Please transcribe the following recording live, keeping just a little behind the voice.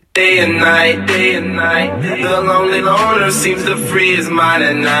Day and night, day and night. The lonely loner seems to free his mind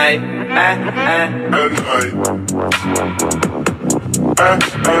at night. At night. At night.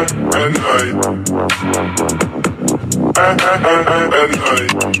 At night. At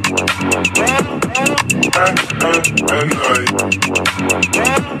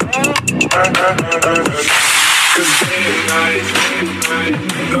night. Cause day and night,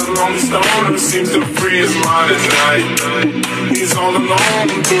 the lonely stoner seems to free his mind at night. He's all alone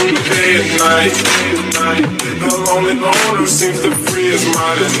through the day and night. The lonely loner seems to free his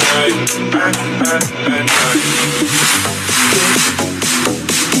mind at night. At night.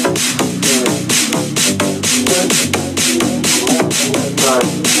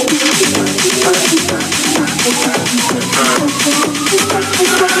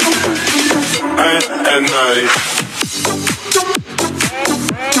 At night.